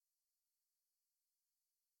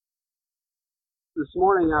This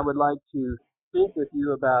morning I would like to think with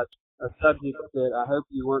you about a subject that I hope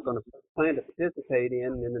you weren't going to plan to participate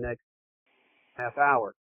in the next half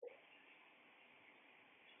hour.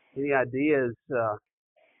 Any ideas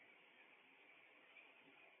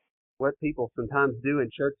what people sometimes do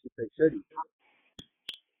in church that they shouldn't?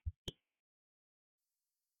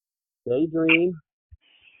 Daydream.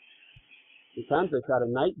 Sometimes they try to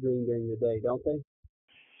night dream during the day, don't they?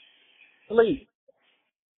 Sleep.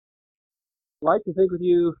 I'd like to think with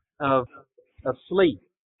you of sleep.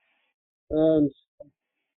 And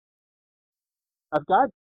I've got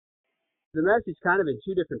the message kind of in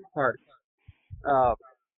two different parts.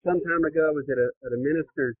 Some time ago I was at a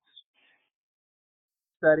minister's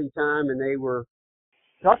study time, and they were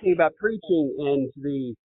talking about preaching, and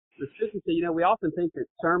the speaker said, we often think that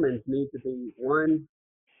sermons need to be one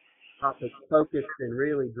topic focused and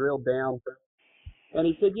really drilled down. And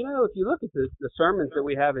he said, if you look at the sermons that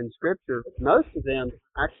we have in Scripture, most of them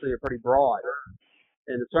actually are pretty broad.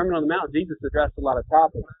 In the Sermon on the Mount, Jesus addressed a lot of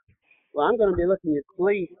topics. Well, I'm going to be looking at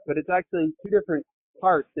sleep, but it's actually two different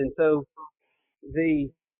parts. And so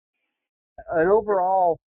an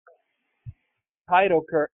overall title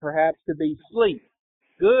perhaps could be Sleep,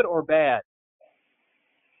 Good or Bad?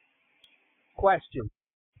 Question.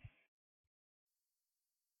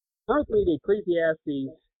 Turn with me to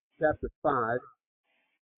Ecclesiastes chapter 5.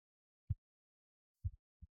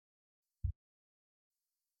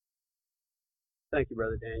 Thank you,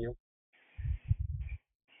 Brother Daniel.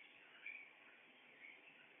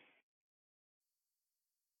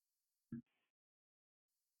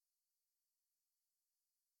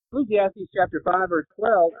 Ecclesiastes chapter 5, verse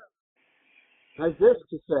 12 has this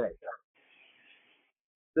to say: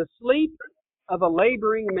 The sleep of a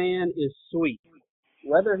laboring man is sweet,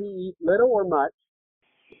 whether he eat little or much,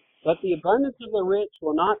 but the abundance of the rich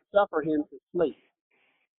will not suffer him to sleep.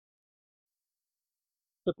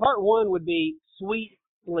 So part one would be sweet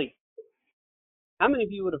sleep. How many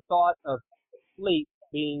of you would have thought of sleep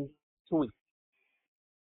being sweet?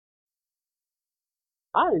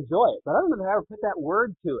 I enjoy it, but I don't know how to put that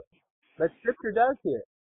word to it. But Scripture does here.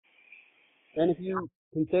 And if you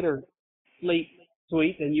consider sleep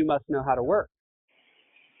sweet, then you must know how to work.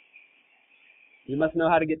 You must know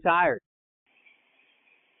how to get tired.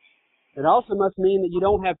 It also must mean that you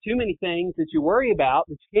don't have too many things that you worry about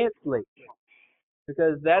that you can't sleep.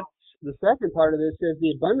 Because that's the second part of this says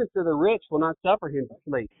the abundance of the rich will not suffer him to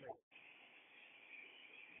sleep.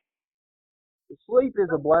 Sleep is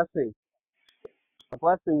a blessing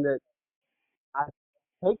that I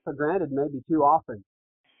take for granted maybe too often.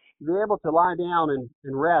 To be able to lie down and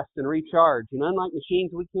rest and recharge. And unlike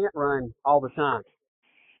machines, we can't run all the time.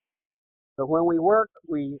 But when we work,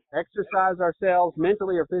 we exercise ourselves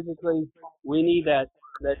mentally or physically. We need that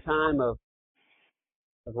time of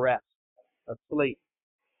rest, of sleep.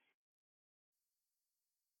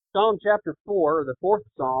 Psalm chapter 4, the fourth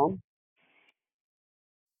Psalm,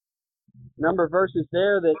 number of verses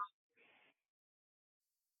there that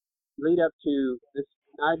lead up to this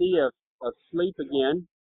idea of sleep again.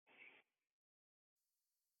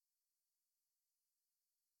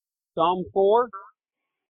 Psalm 4,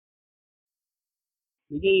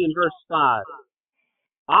 beginning in verse 5.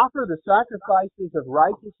 Offer the sacrifices of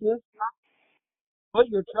righteousness. Put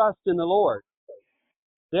your trust in the Lord.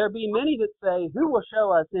 There be many that say, who will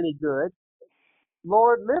show us any good?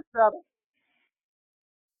 Lord, lift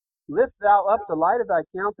thou up the light of thy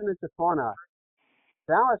countenance upon us.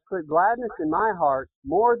 Thou hast put gladness in my heart,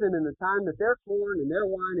 more than in the time that their corn and their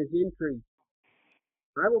wine is increased.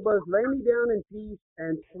 I will both lay me down in peace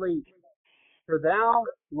and sleep. For thou,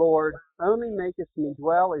 Lord, only makest me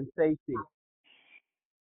dwell in safety.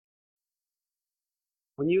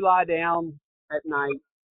 When you lie down at night,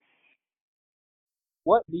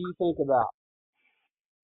 what do you think about?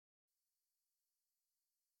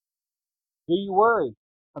 Do you worry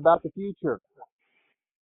about the future?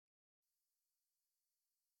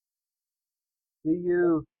 Do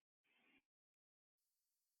you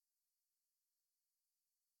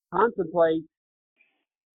contemplate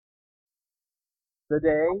the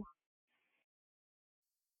day?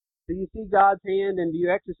 Do you see God's hand, and do you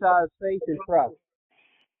exercise faith and trust?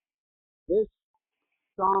 This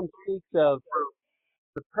psalm speaks of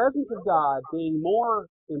the presence of God being more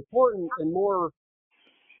important and more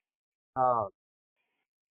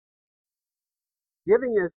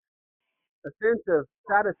giving us a sense of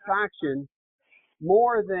satisfaction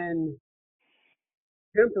more than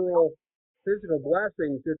temporal physical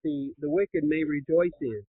blessings that the wicked may rejoice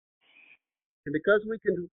in. And because we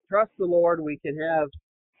can trust the Lord, we can have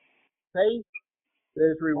faith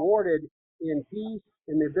that is rewarded in peace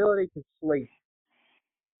and the ability to sleep.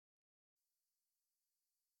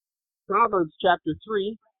 Proverbs chapter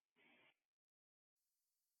 3.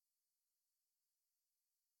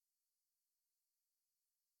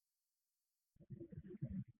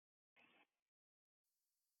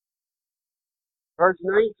 Verse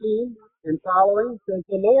 19 and following says,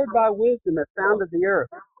 "The Lord by wisdom hath founded the earth.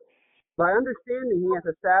 By understanding he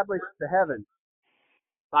hath established the heavens.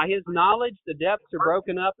 By his knowledge the depths are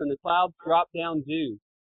broken up, and the clouds drop down dew.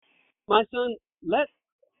 My son, let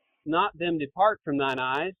not them depart from thine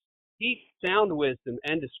eyes. Keep sound wisdom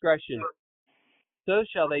and discretion. So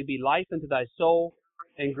shall they be life unto thy soul,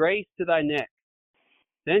 and grace to thy neck.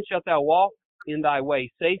 Then shalt thou walk in thy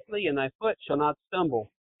way safely, and thy foot shall not stumble.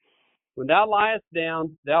 When thou liest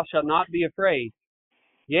down, thou shalt not be afraid.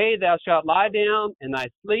 Yea, thou shalt lie down, and thy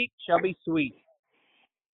sleep shall be sweet.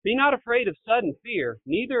 Be not afraid of sudden fear,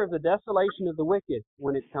 neither of the desolation of the wicked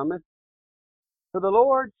when it cometh. For the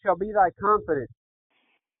Lord shall be thy confidence,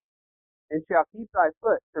 and shall keep thy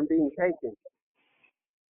foot from being taken."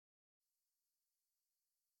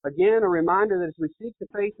 Again, a reminder that as we seek the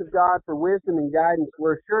face of God for wisdom and guidance,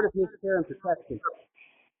 we're assured of his care and protection.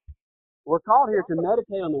 We're called here to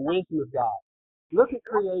meditate on the wisdom of God. Look at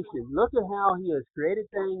creation. Look at how he has created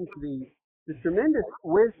things, the tremendous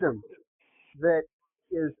wisdom that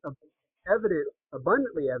is evident,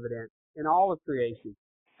 abundantly evident in all of creation,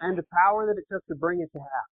 and the power that it took to bring it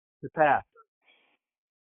to pass.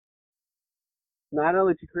 Not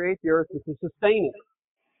only to create the earth, but to sustain it.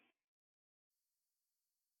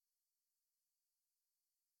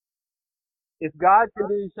 If God can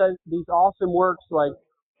do such these awesome works like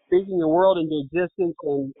speaking the world into existence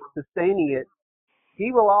and sustaining it,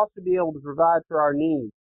 he will also be able to provide for our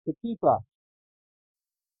needs, to keep us.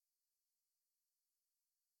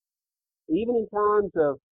 Even in times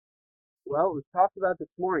of, well, it was talked about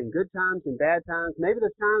this morning, good times and bad times. Maybe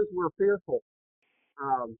the times we're fearful.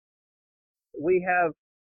 We have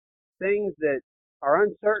things that are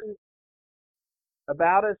uncertain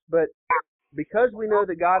about us, but because we know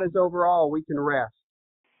that God is over all, we can rest.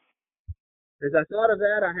 As I thought of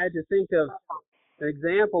that, I had to think of an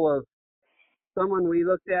example of someone we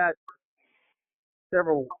looked at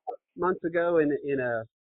several months ago in a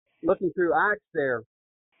looking through Acts there.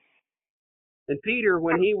 And Peter,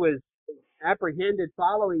 when he was apprehended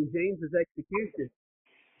following James's execution,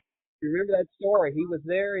 you remember that story? He was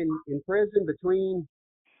there in prison between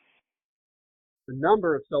a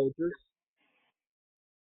number of soldiers,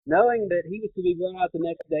 knowing that he was to be brought out the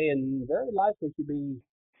next day and very likely to be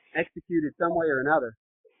executed some way or another.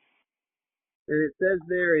 And it says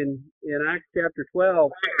there in Acts chapter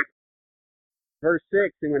 12, verse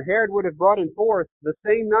 6, "And when Herod would have brought him forth, the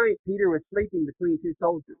same night Peter was sleeping between two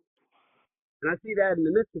soldiers." And I see that in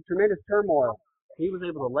the midst of tremendous turmoil, he was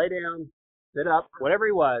able to lay down, sit up, whatever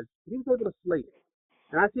he was able to sleep.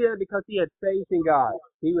 And I see that because he had faith in God.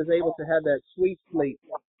 He was able to have that sweet sleep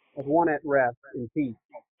of one at rest in peace.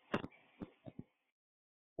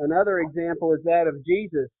 Another example is that of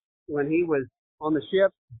Jesus when he was on the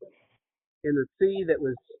ship in the sea that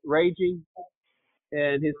was raging,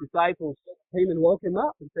 and his disciples came and woke him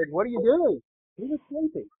up and said, "What are you doing?" He was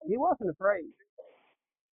sleeping. He wasn't afraid.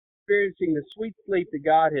 Experiencing the sweet sleep that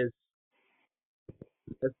God has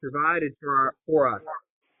provided for us.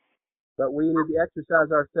 But we need to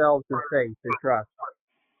exercise ourselves in faith and trust.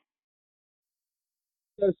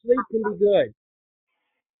 So sleep can be good.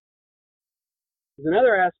 There's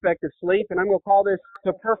another aspect of sleep, and I'm going to call this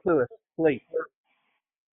superfluous sleep.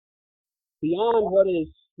 Beyond what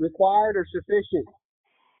is required or sufficient,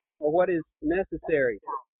 or what is necessary.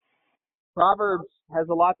 Proverbs has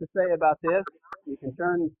a lot to say about this. You can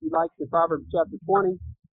turn, if you like, to Proverbs chapter 20.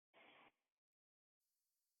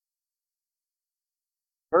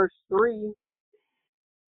 Verse 13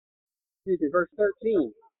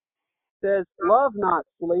 says, "Love not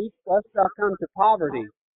sleep, lest thou come to poverty.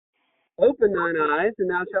 Open thine eyes, and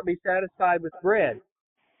thou shalt be satisfied with bread."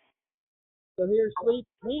 So here, sleep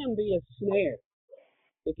can be a snare.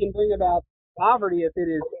 It can bring about poverty if it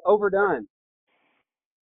is overdone.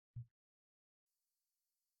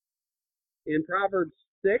 In Proverbs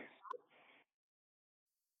 6,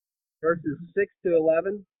 verses 6 to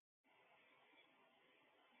 11,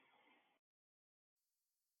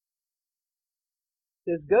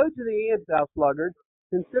 it says, "Go to the ant, thou sluggard,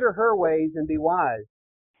 consider her ways, and be wise,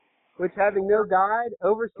 which having no guide,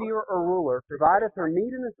 overseer, or ruler, provideth her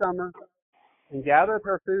meat in the summer, and gathereth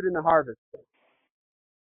her food in the harvest.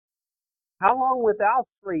 How long wilt thou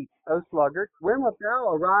sleep, O sluggard? When wilt thou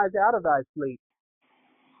arise out of thy sleep?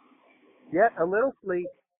 Yet a little sleep,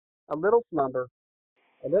 a little slumber,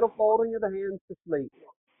 a little folding of the hands to sleep.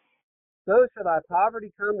 So shall thy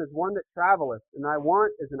poverty come as one that travelleth, and thy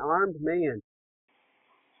want as an armed man.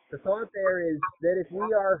 The thought there is that if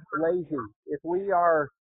we are lazy, if we are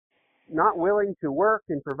not willing to work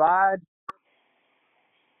and provide,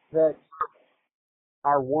 that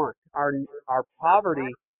our want, our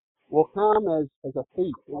poverty will come as a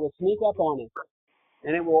thief. It will sneak up on us,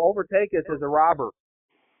 and it will overtake us as a robber.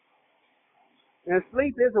 And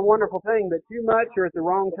sleep is a wonderful thing, but too much or at the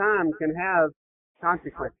wrong time can have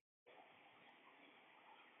consequences.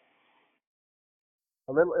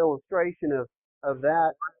 A little illustration of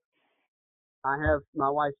that, I have my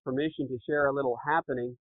wife's permission to share a little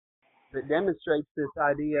happening that demonstrates this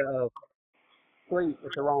idea of sleep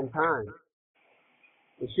at the wrong time.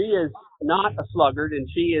 And she is not a sluggard, and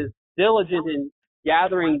she is diligent in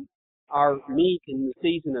gathering our meat in the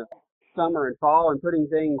season of summer and fall and putting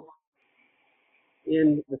things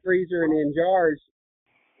in the freezer and in jars.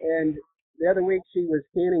 And the other week she was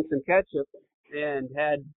canning some ketchup and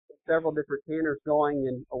had several different canners going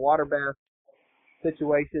in a water bath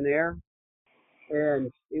situation there.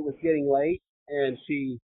 And it was getting late, and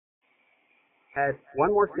she had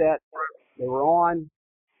one more set. They were on.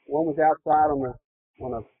 One was outside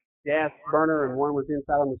on a gas burner, and one was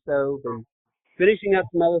inside on the stove. And finishing up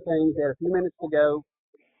some other things, they had a few minutes to go,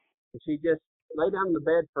 and she just lay down in the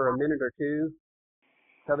bed for a minute or two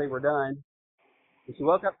till they were done. And she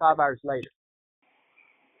woke up 5 hours later.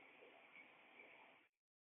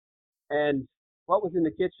 And what was in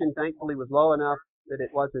the kitchen, thankfully, was low enough that it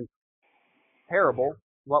wasn't terrible.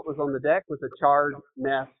 What was on the deck was a charred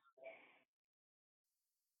mess.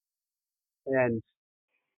 And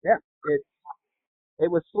yeah, it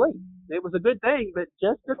was sleep. It was a good thing, but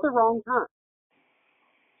just at the wrong time.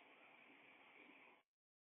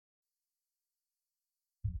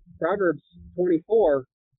 Proverbs 24,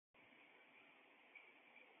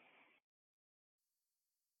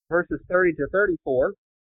 verses 30 to 34,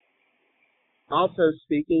 also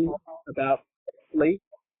speaking about sleep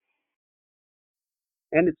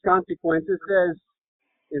and its consequences, says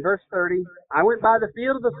in verse 30, I went by the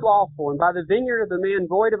field of the slothful and by the vineyard of the man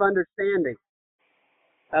void of understanding.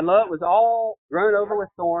 And lo, it was all grown over with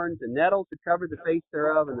thorns, and nettles had covered the face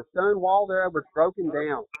thereof, and the stone wall thereof was broken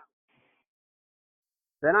down.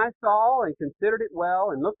 Then I saw and considered it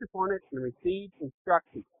well, and looked upon it, and received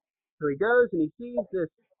instruction. So he goes and he sees this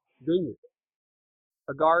vineyard,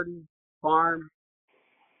 a garden, farm,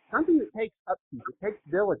 something that takes upkeep, it takes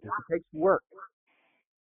diligence, it takes work.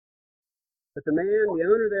 But the man, the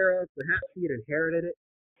owner thereof, perhaps he had inherited it.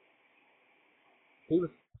 He was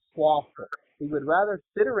slothful. He would rather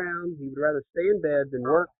sit around, he would rather stay in bed than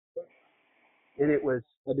work, and it was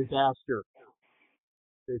a disaster.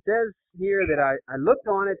 So it says here that I looked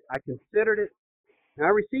on it, I considered it, and I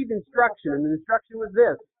received instruction, and the instruction was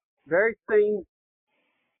this, very same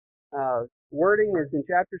wording as in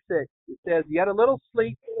chapter 6. It says, yet a little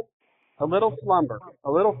sleep, a little slumber,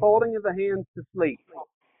 a little folding of the hands to sleep.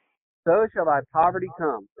 So shall thy poverty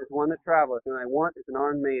come, as one that traveleth, and thy want as an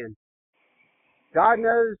armed man. God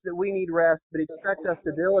knows that we need rest, but He expects us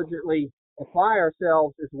to diligently apply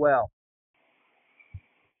ourselves as well.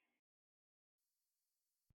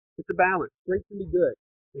 It's a balance. Sleep can be good,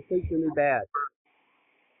 and sleep can be bad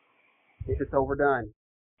if it's overdone.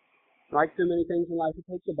 Like so many things in life, it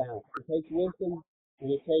takes a balance. It takes wisdom,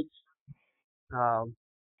 and it takes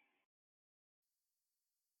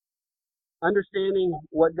understanding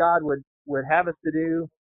what God would have us to do.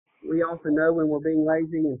 We also know when we're being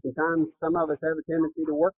lazy, and sometimes some of us have a tendency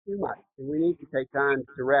to work too much, and we need to take time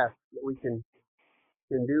to rest, that we can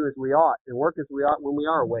do as we ought and work as we ought when we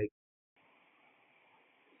are awake.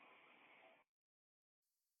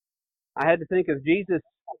 I had to think of Jesus'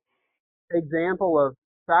 example of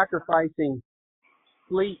sacrificing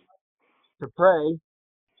sleep to pray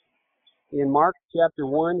in Mark chapter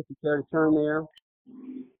 1, if you care to turn there.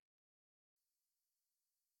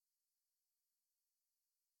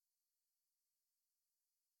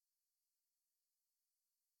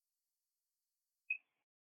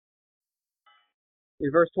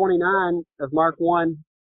 In verse 29 of Mark 1,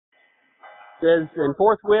 says, and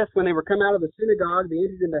forthwith, when they were come out of the synagogue, they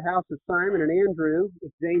entered into the house of Simon and Andrew,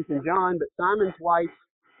 with James and John. But Simon's wife's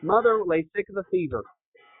mother lay sick of a fever.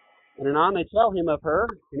 And anon they tell him of her.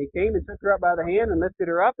 And he came and took her up by the hand and lifted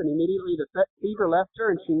her up. And immediately the fever left her,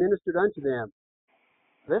 and she ministered unto them.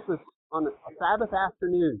 This was on a Sabbath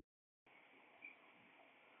afternoon.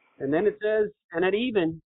 And then it says, and at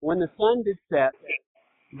even, when the sun did set,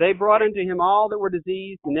 they brought unto him all that were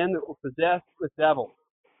diseased, and them that were possessed with devils.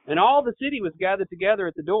 And all the city was gathered together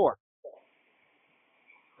at the door.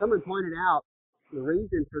 Someone pointed out the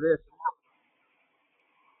reason for this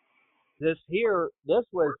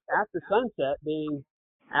was after sunset, being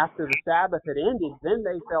after the Sabbath had ended, then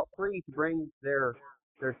they felt free to bring their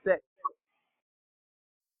They're sick.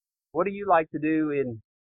 What do you like to do in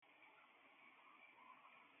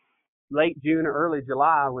late June or early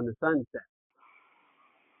July when the sun sets?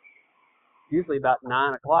 Usually about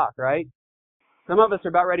 9 o'clock, right? Some of us are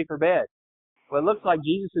about ready for bed. Well, it looks like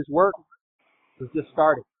Jesus' work was just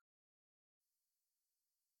starting.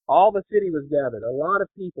 All the city was gathered, a lot of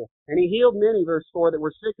people. And he healed many, verse 4, that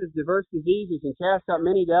were sick with diverse diseases, and cast out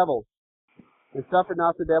many devils, and suffered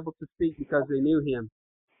not the devils to speak, because they knew him.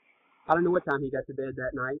 I don't know what time he got to bed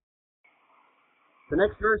that night. The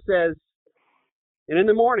next verse says, and in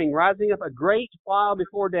the morning, rising up a great while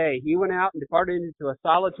before day, he went out and departed into a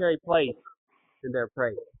solitary place, and there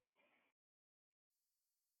prayed.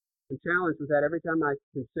 I'm challenged with that every time I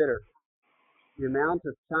consider the amount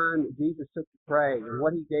of time that Jesus took to pray and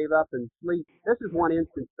what he gave up in sleep. This is one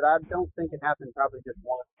instance, but I don't think it happened probably just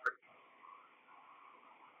once.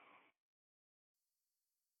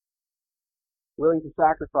 Willing to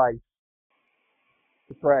sacrifice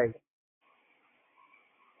to pray.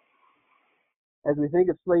 As we think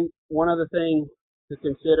of sleep, one other thing to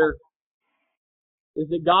consider is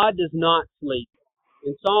that God does not sleep.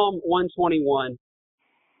 In Psalm 121,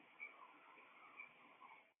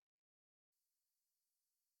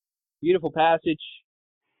 beautiful passage,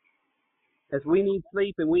 as we need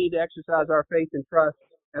sleep and we need to exercise our faith and trust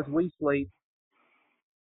as we sleep.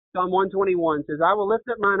 Psalm 121 says, I will lift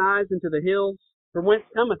up mine eyes into the hills, from whence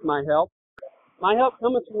cometh my help. My help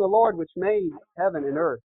cometh from the Lord, which made heaven and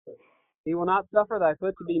earth. He will not suffer thy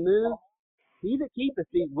foot to be moved. He that keepeth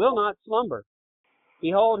thee will not slumber.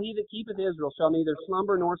 Behold, he that keepeth Israel shall neither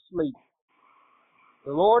slumber nor sleep.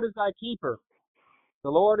 The Lord is thy keeper. The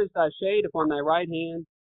Lord is thy shade upon thy right hand.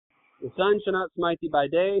 The sun shall not smite thee by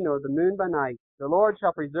day, nor the moon by night. The Lord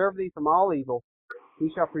shall preserve thee from all evil. He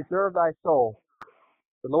shall preserve thy soul.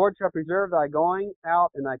 The Lord shall preserve thy going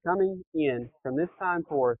out and thy coming in from this time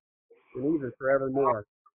forth and even forevermore.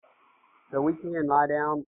 So we can lie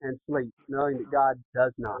down and sleep, knowing that God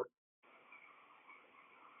does not.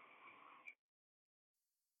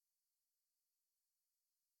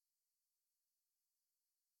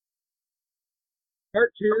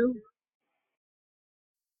 Part 2,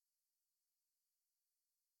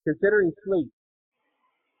 considering sleep.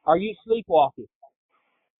 Are you sleepwalking?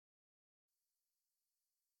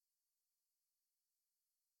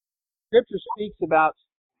 Scripture speaks about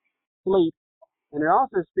sleep, and it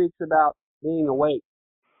also speaks about being awake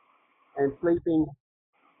and sleeping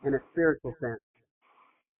in a spiritual sense.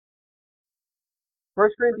 1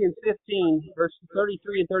 Corinthians 15, verses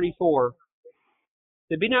 33 and 34,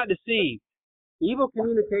 to be not deceived, evil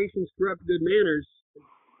communications corrupt good manners.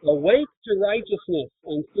 Awake to righteousness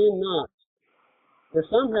and sin not, for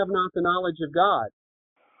some have not the knowledge of God.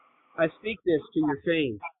 I speak this to your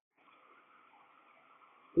shame.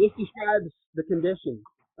 This describes the condition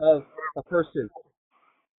of a person,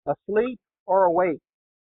 asleep or awake.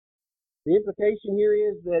 The implication here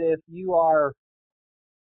is that if you are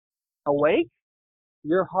awake,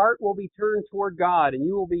 your heart will be turned toward God and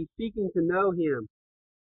you will be seeking to know Him.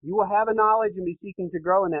 You will have a knowledge and be seeking to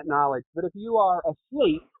grow in that knowledge. But if you are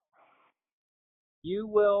asleep, you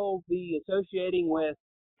will be associating with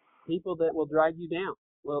people that will drag you down,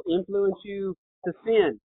 will influence you to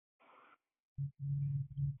sin.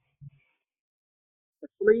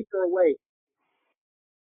 Asleep or awake.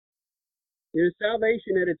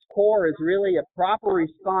 Salvation at its core is really a proper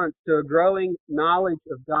response to a growing knowledge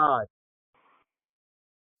of God.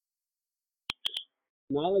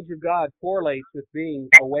 Knowledge of God correlates with being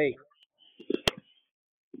awake.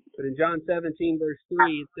 But in John 17, verse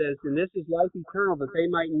 3, it says, and this is life eternal, that they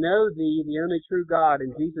might know thee, the only true God,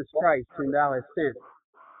 and Jesus Christ, whom thou hast sent.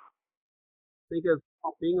 Think of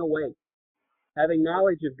being awake, having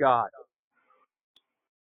knowledge of God.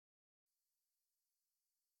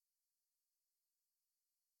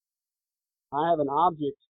 I have an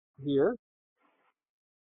object here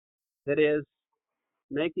that is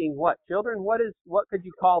making what? Children, what could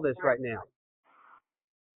you call this right now?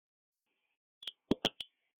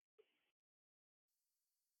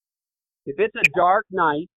 If it's a dark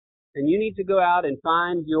night and you need to go out and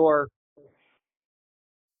find your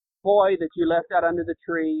toy that you left out under the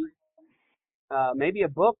tree, maybe a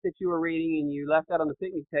book that you were reading and you left out on the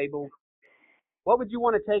picnic table, what would you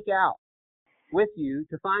want to take out with you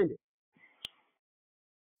to find it?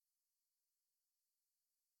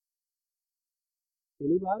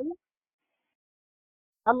 Anybody?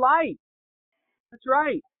 A light. That's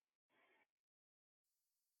right.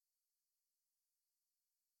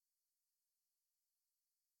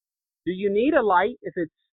 Do you need a light if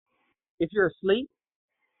you're asleep?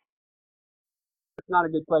 That's not a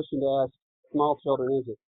good question to ask small children, is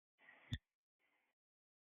it?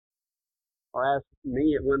 or asked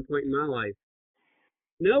me at one point in my life.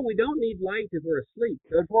 No, we don't need light if we're asleep.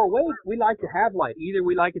 So if we're awake, we like to have light. Either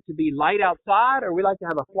we like it to be light outside, or we like to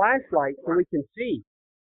have a flashlight so we can see.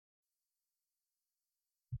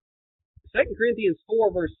 2 Corinthians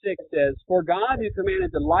 4 verse 6 says, "For God who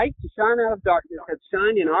commanded the light to shine out of darkness hath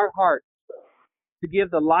shined in our hearts to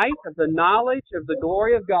give the light of the knowledge of the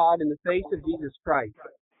glory of God in the face of Jesus Christ."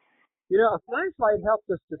 You know, a flashlight helps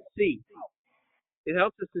us to see. It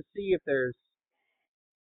helps us to see if there's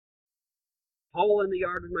a hole in the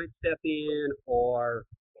yard we might step in, or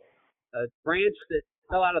a branch that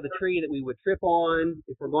fell out of the tree that we would trip on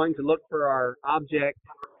if we're going to look for our object.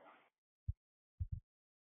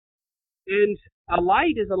 And a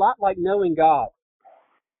light is a lot like knowing God.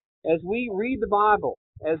 As we read the Bible,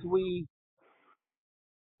 as we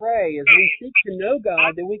pray, as we seek to know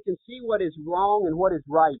God, then we can see what is wrong and what is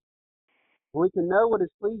right. We can know what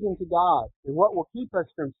is pleasing to God and what will keep us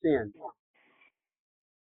from sin.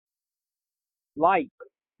 Light,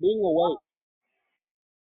 being awake.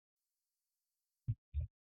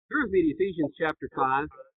 Turn with me to Ephesians chapter 5.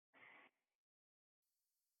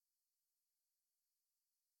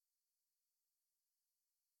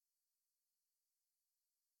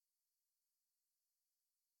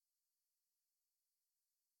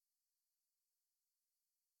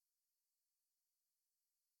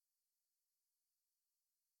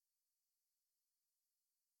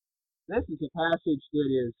 This is a passage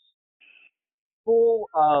that is full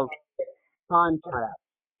of contrast.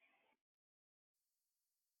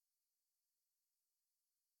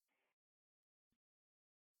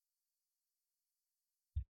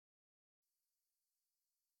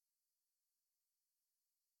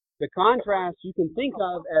 The contrast you can think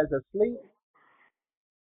of as asleep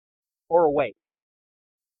or awake.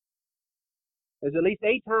 There's at least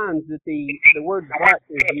 8 times that the word but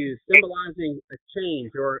is used, symbolizing a change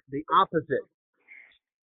or the opposite.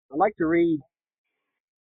 I'd like to read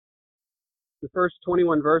the first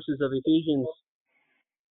 21 verses of Ephesians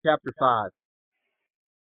chapter 5.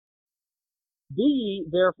 "Be ye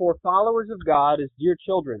therefore followers of God as dear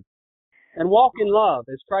children, and walk in love,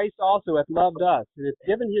 as Christ also hath loved us, and hath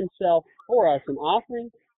given himself for us an offering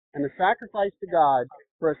and a sacrifice to God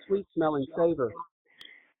for a sweet-smelling savor.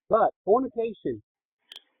 But fornication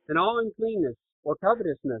and all uncleanness or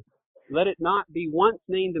covetousness, let it not be once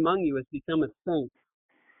named among you as becometh saints.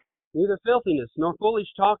 Neither filthiness, nor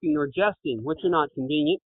foolish talking, nor jesting, which are not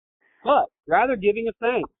convenient, but rather giving of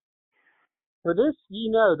thanks. For this ye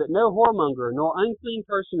know, that no whoremonger, nor unclean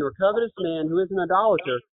person, nor covetous man who is an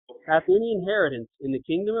idolater, hath any inheritance in the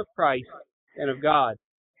kingdom of Christ and of God.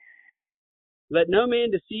 Let no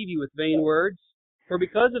man deceive you with vain words, for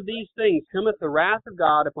because of these things cometh the wrath of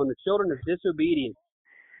God upon the children of disobedience.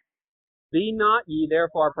 Be not ye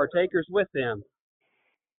therefore partakers with them.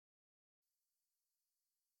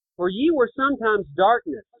 For ye were sometimes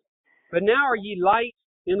darkness, but now are ye light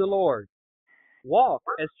in the Lord. Walk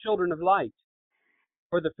as children of light.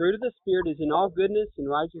 For the fruit of the Spirit is in all goodness and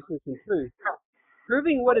righteousness and truth,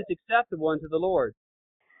 proving what is acceptable unto the Lord.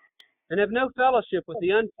 And have no fellowship with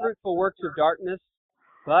the unfruitful works of darkness,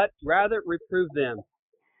 but rather reprove them.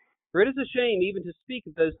 For it is a shame even to speak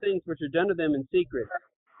of those things which are done to them in secret.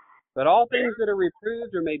 But all things that are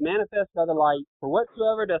reproved are made manifest by the light, for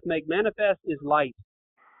whatsoever doth make manifest is light.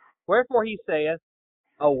 Wherefore he saith,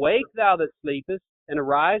 Awake thou that sleepest, and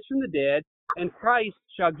arise from the dead, and Christ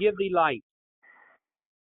shall give thee light.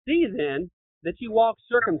 See then that ye walk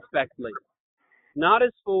circumspectly, not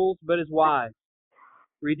as fools, but as wise,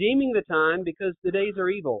 redeeming the time, because the days are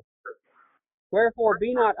evil. Wherefore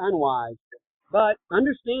be not unwise, but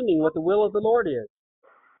understanding what the will of the Lord is.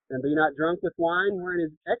 And be not drunk with wine wherein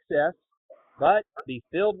is excess, but be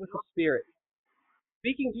filled with the Spirit,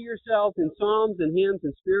 speaking to yourselves in psalms and hymns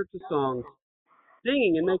and spiritual songs,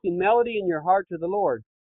 singing and making melody in your heart to the Lord,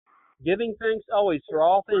 giving thanks always for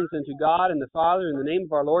all things unto God and the Father in the name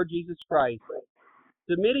of our Lord Jesus Christ,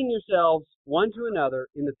 submitting yourselves one to another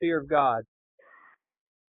in the fear of God.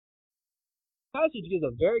 The passage gives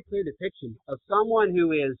a very clear depiction of someone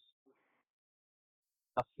who is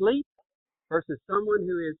asleep versus someone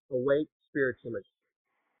who is awake spiritually.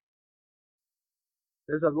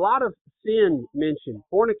 There's a lot of sin mentioned: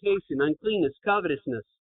 fornication, uncleanness, covetousness,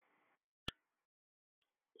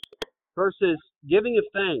 versus giving of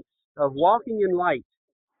thanks, of walking in light,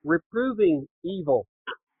 reproving evil,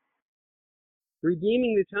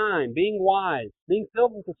 redeeming the time, being wise, being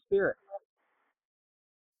filled with the Spirit.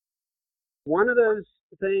 One of those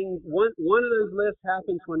things, one of those lists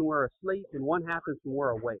happens when we're asleep, and one happens when we're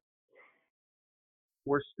awake.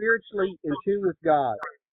 We're spiritually in tune with God.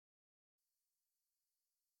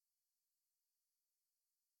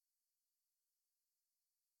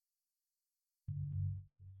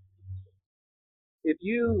 if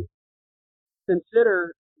you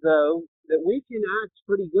consider, though, that we can act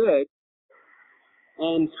pretty good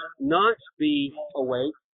and not be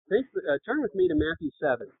awake, turn with me to Matthew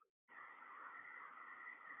 7.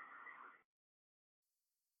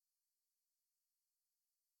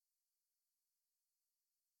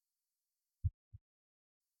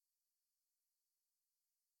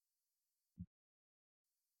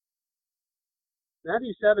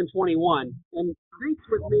 Matthew 7:21, and think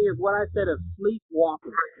with me of what I said of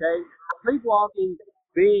sleepwalking. Okay, sleepwalking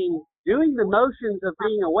being doing the motions of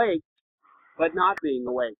being awake, but not being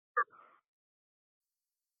awake.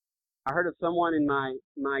 I heard of someone in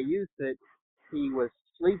my youth that he was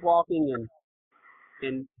sleepwalking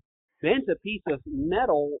and bent a piece of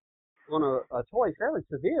metal on a toy fairly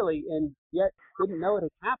severely, and yet didn't know it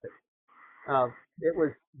had happened. It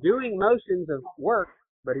was doing motions of work,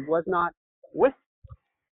 but he was not with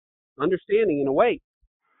understanding and awake.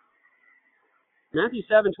 Matthew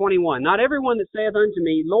 7:21. Not everyone that saith unto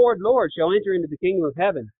me, Lord, Lord, shall enter into the kingdom of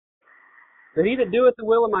heaven, but he that doeth the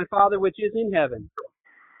will of my Father which is in heaven.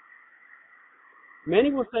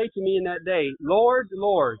 Many will say to me in that day, Lord,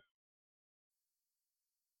 Lord,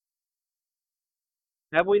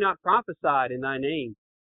 have we not prophesied in thy name?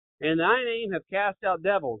 And in thy name have cast out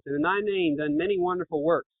devils, and in thy name done many wonderful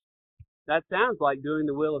works. That sounds like doing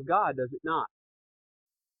the will of God, does it not?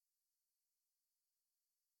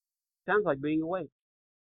 Sounds like being awake.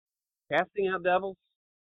 Casting out devils,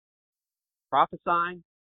 prophesying.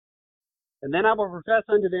 And then I will profess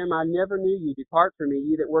unto them, I never knew you. Depart from me,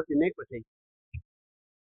 ye that work iniquity.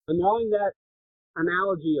 And knowing that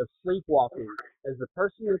analogy of sleepwalking, as the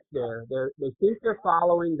person that's there, they think they're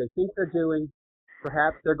following, they think they're doing,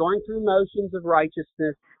 perhaps they're going through motions of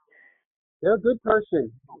righteousness. They're a good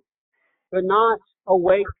person, but not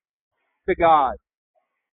awake to God.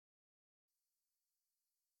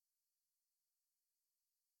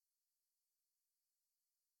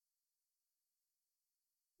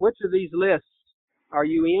 Which of these lists are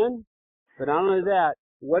you in? But not only that,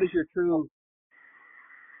 what is your true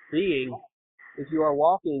being if you are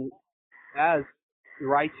walking as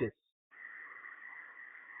righteous?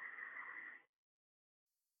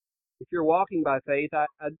 If you're walking by faith, I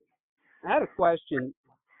had a question.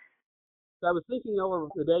 So I was thinking over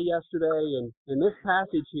the day yesterday, and in this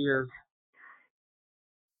passage here,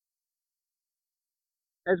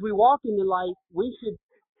 as we walk in the light, we should,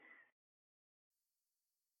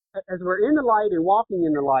 as we're in the light and walking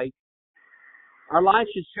in the light, our life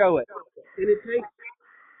should show it. And it takes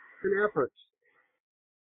an effort.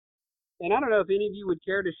 And I don't know if any of you would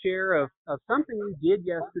care to share of something you did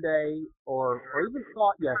yesterday or even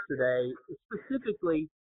thought yesterday, specifically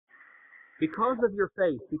because of your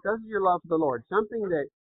faith, because of your love for the Lord, something that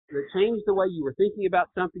changed the way you were thinking about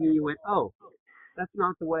something and you went, oh, that's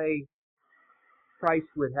not the way Christ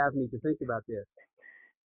would have me to think about this.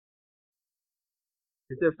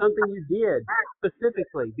 Is there something you did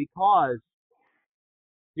specifically because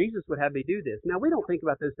Jesus would have me do this? Now, we don't think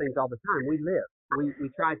about those things all the time. We live. We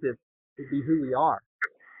try to be who we are.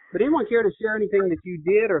 But anyone care to share anything that you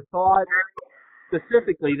did or thought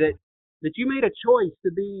specifically that you made a choice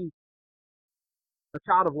to be a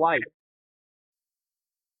child of light?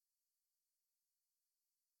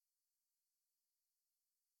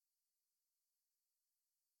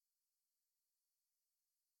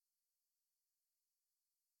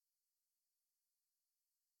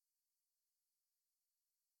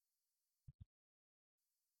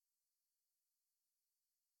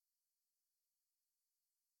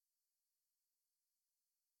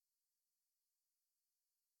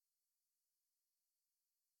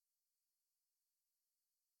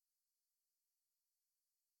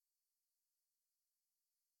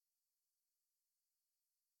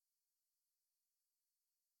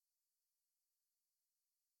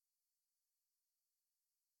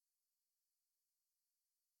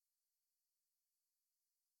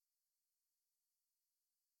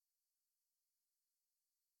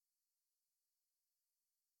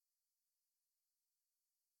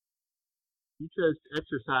 You chose to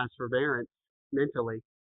exercise forbearance mentally,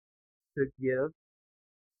 to give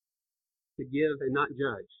and not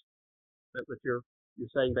judge. That's what you're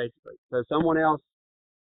saying basically. So someone else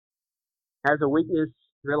has a weakness,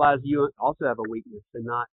 realize you also have a weakness, and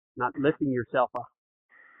not lifting yourself up.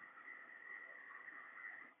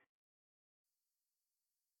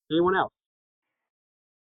 Anyone else?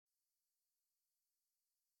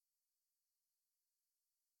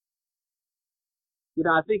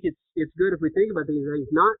 I think it's good if we think about these things,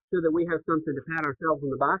 not so that we have something to pat ourselves on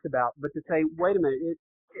the back about, but to say, wait a minute,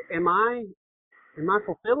 am I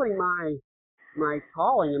fulfilling my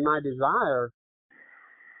calling and my desire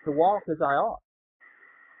to walk as I ought?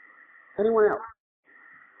 Anyone else?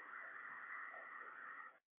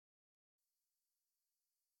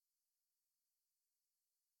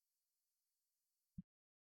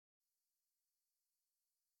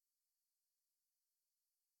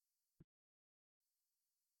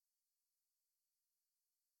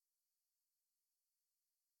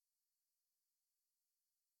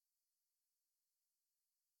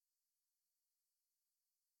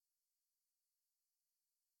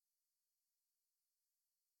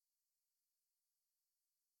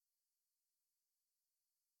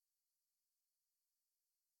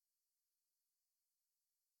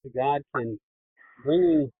 God can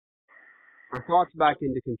bringing our thoughts back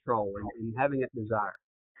into control and having that desire.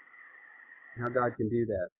 How God can do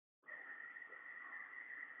that.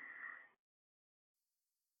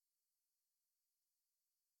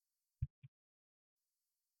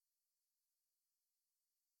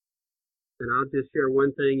 And I'll just share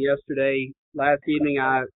one thing. Yesterday, last evening,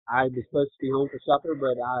 I was supposed to be home for supper,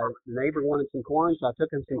 but the neighbor wanted some corn, so I took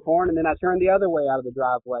him some corn, and then I turned the other way out of the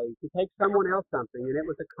driveway to take someone else something, and it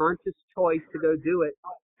was a conscious choice to go do it.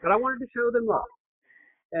 But I wanted to show them love,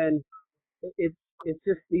 and it's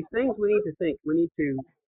just these things we need to think. We need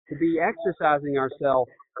to be exercising ourselves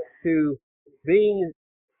to being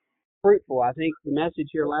fruitful. I think the message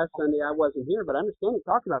here last Sunday, I wasn't here, but I understand it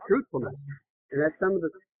talked about fruitfulness, and that's some of the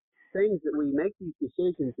things that we make these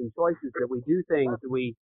decisions and choices, that we do things, that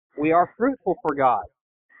we are fruitful for God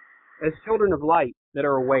as children of light that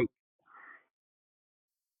are awake.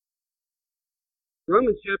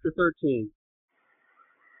 Romans chapter 13.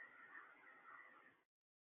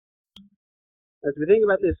 As we think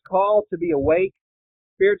about this call to be awake,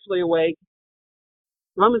 spiritually awake,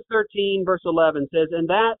 Romans 13 verse 11 says, "And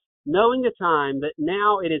that, knowing the time, that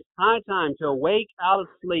now it is high time to awake out of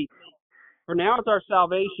sleep, for now is our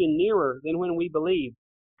salvation nearer than when we believed.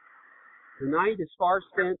 The night is far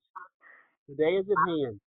spent, the day is at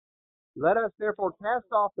hand. Let us therefore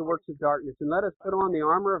cast off the works of darkness, and let us put on the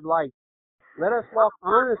armor of light. Let us walk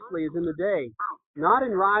honestly as in the day, not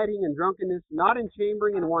in rioting and drunkenness, not in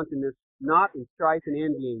chambering and wantonness, not in strife and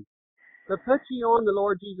envying. But put ye on the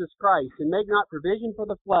Lord Jesus Christ, and make not provision for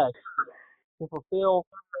the flesh to fulfill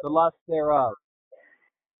the lust thereof."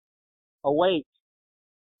 Awake.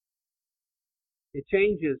 It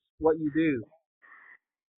changes what you do.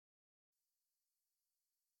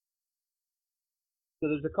 So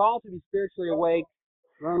there's a call to be spiritually awake.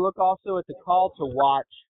 We're going to look also at the call to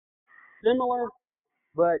watch. Similar,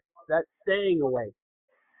 but that's staying awake.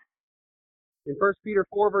 In 1 Peter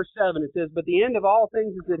 4 verse 7 it says, "But the end of all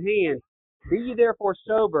things is at hand. Be ye therefore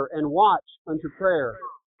sober, and watch unto prayer."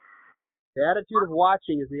 The attitude of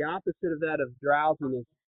watching is the opposite of that of drowsiness,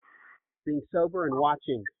 being sober and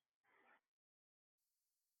watching.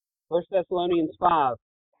 1 Thessalonians 5.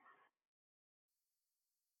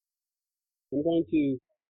 I'm going to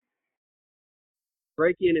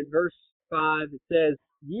break in at verse 5. It says,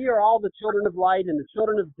 "Ye are all the children of light and the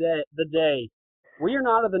children of the day. We are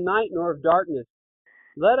not of the night nor of darkness.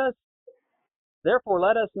 Therefore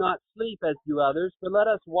let us not sleep as do others, but let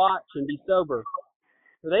us watch and be sober.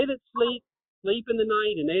 For they that sleep, sleep in the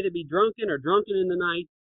night, and they that be drunken are drunken in the night.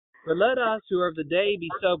 But let us who are of the day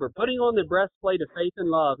be sober, putting on the breastplate of faith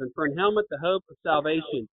and love, and for an helmet the hope of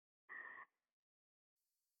salvation.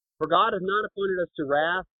 For God hath not appointed us to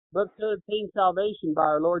wrath, but to obtain salvation by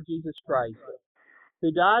our Lord Jesus Christ,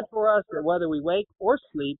 who died for us, that whether we wake or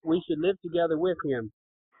sleep, we should live together with him.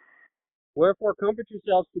 Wherefore comfort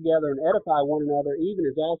yourselves together, and edify one another, even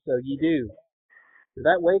as also ye do." So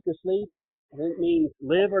that wake or sleep, it means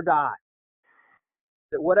live or die.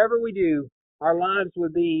 That whatever we do, our lives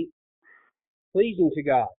would be pleasing to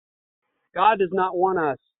God. God does not want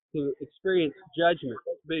us to experience judgment,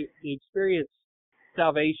 but to experience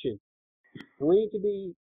salvation. And we need to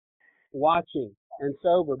be watching and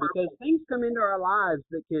sober, because things come into our lives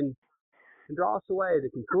that can draw us away,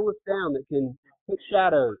 that can cool us down, that can put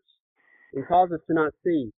shadows and cause us to not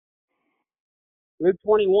see. Luke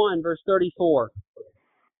 21, verse 34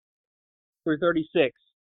 through 36.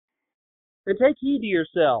 "And take heed to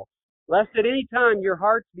yourselves, lest at any time your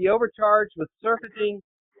hearts be overcharged with surfeiting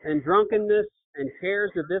and drunkenness and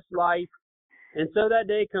cares of this life, and so that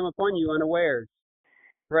day come upon you unawares.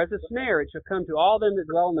 For as a snare it shall come to all them that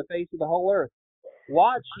dwell on the face of the whole earth.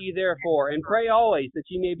 Watch ye therefore, and pray always, that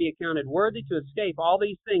ye may be accounted worthy to escape all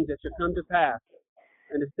these things that shall come to pass,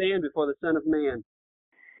 and to stand before the Son of Man."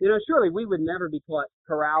 Surely we would never be caught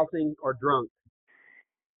carousing or drunk.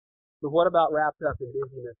 But what about wrapped up in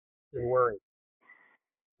busyness and worry?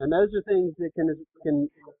 And those are things that can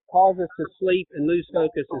cause us to sleep and lose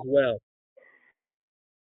focus as well.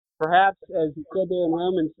 Perhaps, as it said there in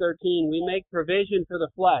Romans 13, we make provision for the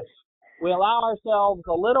flesh. We allow ourselves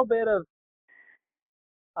a little bit of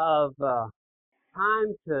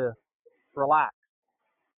time to relax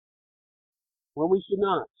when we should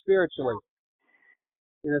not, spiritually.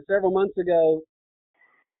 Several months ago,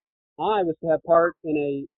 I was to have part in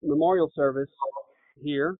a memorial service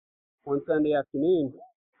here on Sunday afternoon.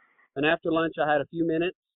 And after lunch, I had a few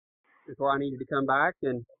minutes before I needed to come back.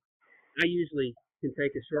 And I usually can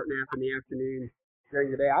take a short nap in the afternoon.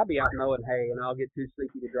 During the day, I'll be out mowing hay, and I'll get too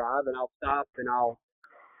sleepy to drive, and I'll stop, and I'll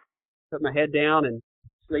put my head down and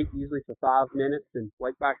sleep usually for 5 minutes and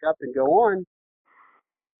wake back up and go on.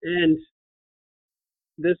 And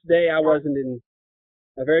this day, I wasn't in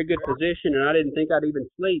a very good position, and I didn't think I'd even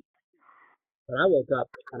sleep. But I woke up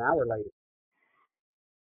an hour later.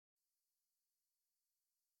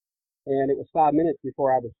 And it was 5 minutes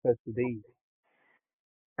before I was supposed to be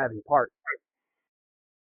having part.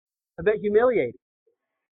 A bit humiliating.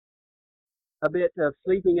 A bit of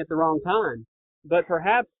sleeping at the wrong time. But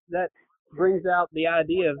perhaps that brings out the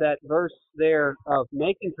idea of that verse there of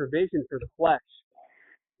making provision for the flesh.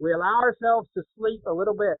 We allow ourselves to sleep a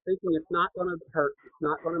little bit, thinking it's not going to hurt, it's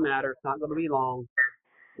not going to matter, it's not going to be long.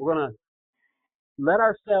 We're going to let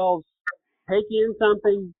ourselves take in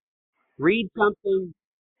something, read something,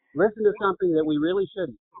 listen to something that we really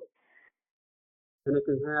shouldn't. And it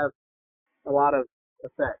can have a lot of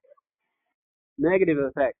effects, negative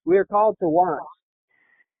effects. We are called to watch.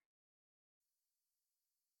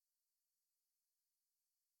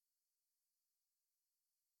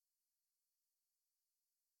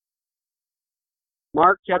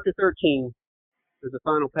 Mark chapter 13 is the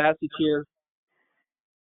final passage here.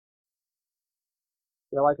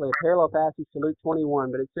 They're likely a parallel passage to Luke 21,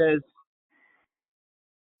 but it says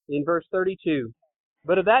in verse 32,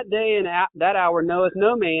 "But of that day and that hour knoweth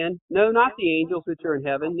no man, no, not the angels which are in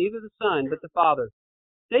heaven, neither the Son, but the Father.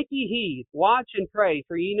 Take ye heed, watch and pray,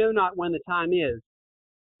 for ye know not when the time is.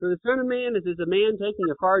 For the Son of Man is as a man taking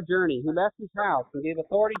a far journey, who left his house and gave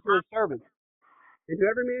authority to his servants, and to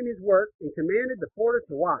every man his work, and commanded the porter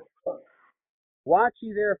to watch. Watch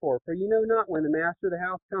ye therefore, for ye know not when the master of the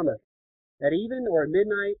house cometh, at even, or at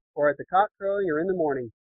midnight, or at the cock crowing, or in the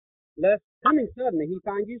morning, lest coming suddenly he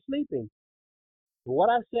find you sleeping. And what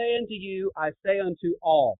I say unto you, I say unto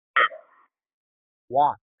all,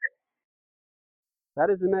 watch." That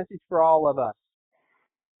is the message for all of us,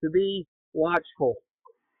 to be watchful.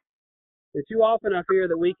 And too often I fear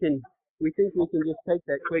that we think we can just take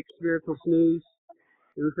that quick spiritual snooze,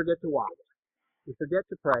 and we forget to watch. We forget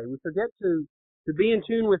to pray. We forget to be in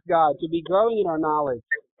tune with God, to be growing in our knowledge,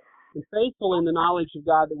 and faithful in the knowledge of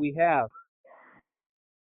God that we have.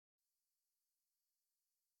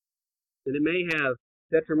 And it may have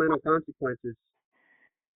detrimental consequences.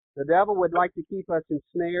 The devil would like to keep us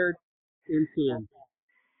ensnared in sin,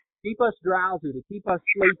 keep us drowsy, to keep us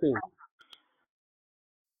sleeping.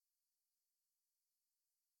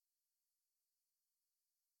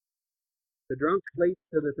 The drunk sleeps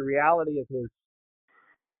so that the reality of his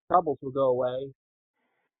troubles will go away,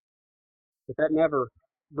 but that never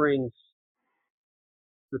brings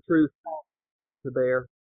the truth to bear.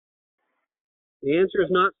 The answer is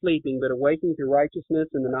not sleeping, but awaking to righteousness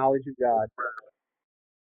and the knowledge of God.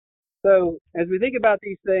 So, as we think about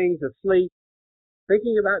these things of sleep,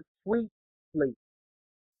 thinking about sweet sleep,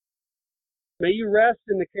 may you rest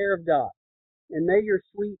in the care of God, and may your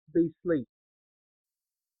sleep be sleep.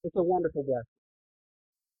 It's a wonderful blessing.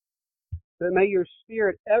 But may your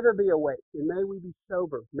spirit ever be awake, and may we be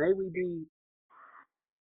sober. May we be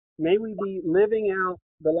living out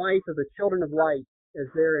the life of the children of light, as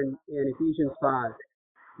there in Ephesians 5.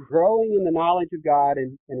 Growing in the knowledge of God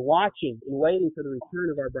and watching and waiting for the return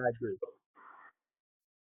of our bridegroom.